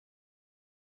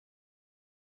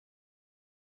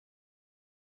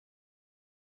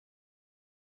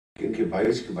इनके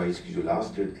 22 की जो लास्ट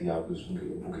डेट थी आपने सुन के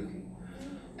बुकी थी,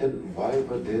 then why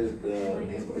were their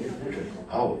name admitted?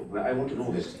 How? I want to know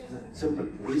this. Simple.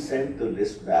 We sent the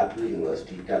list back to the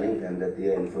university telling them that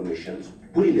their information,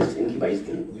 पूरी list इनकी 22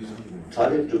 की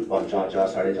सारे जो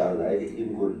 4 आए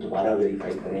इनको दोबारा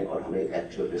वेरीफाई करें और हमें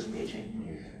एक्चुअल लिस्ट भेजें।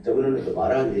 जब उन्होंने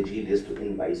दोबारा भेजी लिस्ट तो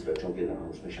इन 22 बच्चों के नाम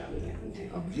उसमें शामिल हैं।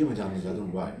 अब ये मैं जानना चाहता हूँ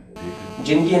why?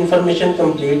 जिनकी इंफॉर्मेशन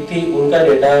कंप्लीट थी उनका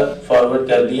डेटा फॉरवर्ड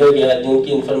कर दिया गया,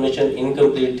 जिनकी इंफॉर्मेशन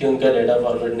इनकम्प्लीट थी उनका डेटा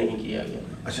फॉरवर्ड नहीं किया गया।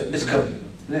 अच्छा, इसका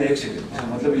नहीं, एक सेकंड,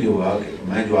 मतलब ये होगा कि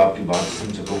मैं जो आपकी बात सुन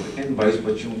सकूँ कि इन 22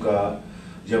 बच्चों का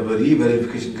जब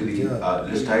री-वेरिफिकेशन के लिए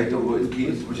लिस्ट आई तो वो इनकी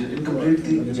इंफॉर्मेशन इनकम्प्लीट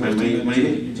थी।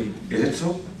 Is it so?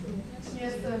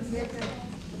 Yes, sir.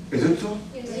 Is it so?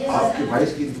 आपके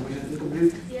 22 की information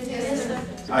incomplete? Yes, sir.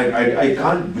 I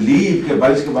can't believe कि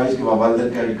 22 के वालिदैन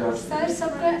के आईडी कार्ड। सर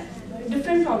सबका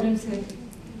डिफरेंट प्रॉब्लम्स है,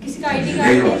 किसी का आईडी कार्ड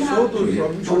नहीं था। तो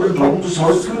प्रॉब्लम तो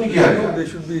सॉल्व क्यों नहीं किया गया?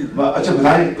 अच्छा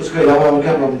बताएं, उसके अलावा और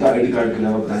क्या प्रॉब्लम था आईडी कार्ड के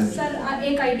अलावा बताएं। सर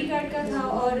एक आईडी कार्ड का था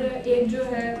और एक जो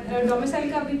है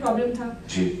डोमिसाइल का भी प्रॉब्लम था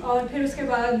जी। और फिर उसके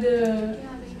बाद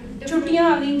छुट्टियां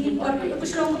आ गई थी और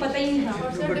कुछ लोगों को पता ही नहीं था।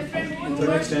 और सर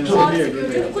डिफरेंट और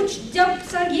कुछ जब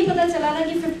सर ये पता चला ना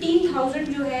कि 15,000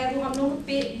 जो है वो हम लोगों को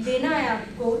पे देना है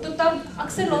आपको, तो तब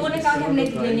अक्सर लोगों ने कहा कि हमने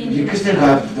देने ये किसने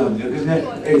कहा? किसने?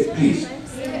 प्लीज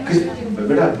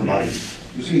बेटा हमारी,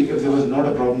 you see, if there was not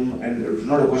a problem and it was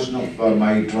not a question of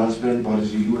my transparent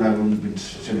policy, you would have been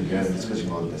sitting here and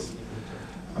discussing all this.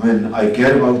 I mean, I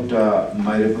care about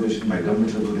my reputation, my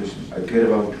government's reputation. I care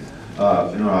about a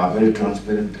very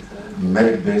transparent,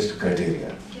 merit-based criteria.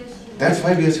 That's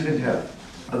why we are sitting here.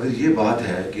 अगर ये बात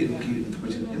है कि इनकी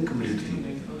information incomplete थी,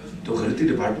 तो गलती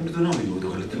department तो ना हुई, वो तो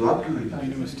गलती तो आपकी हुई।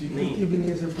 यूनिवर्सिटी भी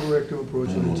नहीं ऐसे प्रोएक्टिव अप्रोच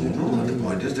होना चाहिए। No, the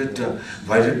point is that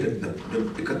why did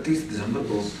 31 दिसंबर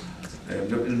को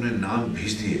जब इन्होंने नाम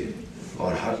भेज दिए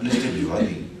और हर लिस्टें भिजवा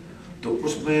दी, तो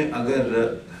उसमें अगर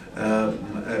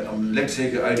let's say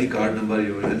ID card number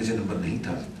या एनएचए नंबर नहीं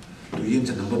था, तो ये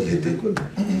इनसे नंबर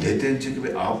लेते इनसे कि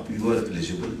भाई आप you are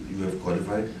eligible, you have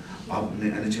qualified, आपने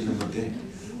एनएचए नंबर दें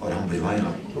और हम भिजवाएं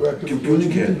आपको। क्यों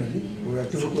नहीं किया?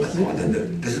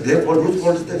 This is their fault. Whose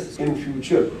fault is this? In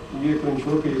future, ये to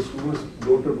ensure कि students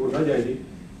daughter को ना जाएगी,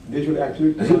 they should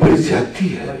actually। ऐसी बड़ी ज्यादती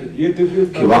है ये तो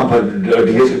कि वहाँ पर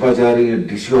डीएस के पास जा रही है,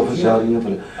 डीसी ऑफिस जा रही है,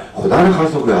 खुदा न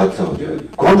खासा कोई हादसा हो जाए,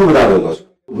 कौन जिम्मेदार होगा?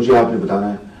 मुझे आपने बताना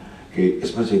है कि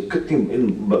इसमें से कितनी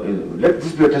let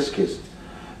this be a test case,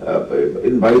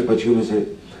 इन 22 बच्चियों में से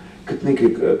कितने के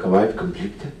कवायद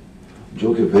कंप्लीट थे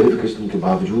जो कि वेरिफिकेशन के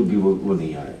बावजूद भी वो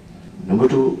नहीं आए। नंबर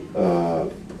 2,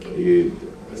 ये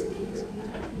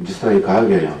जिस तरह ये कहा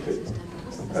गया यहाँ पे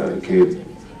कि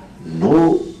no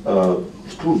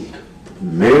student,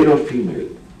 male or female,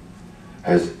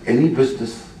 has any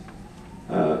business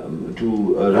to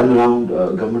run around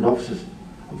government offices.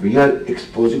 We are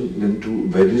exposing them to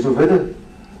vagaries of weather.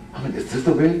 I mean, is this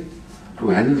the way to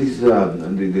handle these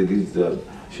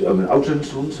outstanding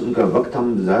students? उनका वक्त हम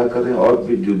ज़ाया कर रहे हैं और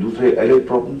भी जो दूसरे allied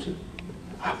problems हैं।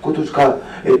 आपको तो उसका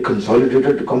एक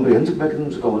कंसोलिडेटेड कॉम्प्रिहेंसिव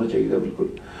मैकेनिज्म का होना चाहिए था बिल्कुल।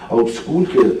 और स्कूल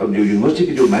के अब जो यूनिवर्सिटी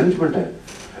की जो मैनेजमेंट है,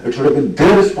 it should have been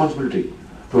there responsibility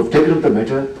to have taken up the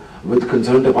matter with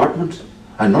concerned departments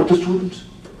and not the students.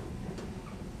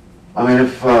 I mean,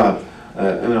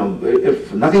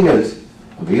 if nothing else,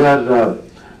 we are,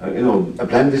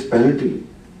 applying this penalty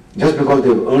just because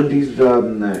they've earned these,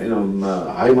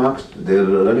 high marks. They're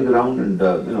running around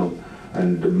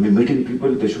and meeting people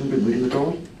they shouldn't be meeting at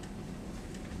all.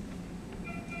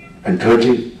 And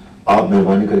thirdly, आप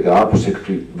मेहरबानी करके आप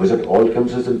secretary visit all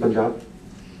campuses in Punjab,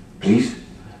 please.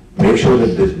 Make sure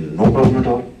that there is no problem at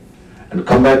all, and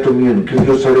come back to me and give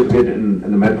your certificate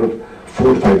in a matter of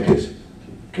 4 to 5 days.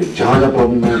 कि जहाँ जहाँ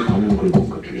problem है हम उनको remove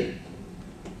कर लिया।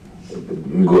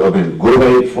 Go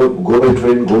by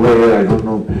train, go by air, I don't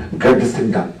know. Get this thing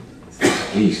done,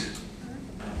 please.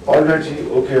 All right,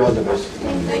 okay, all the best.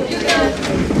 Thank you,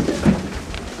 sir.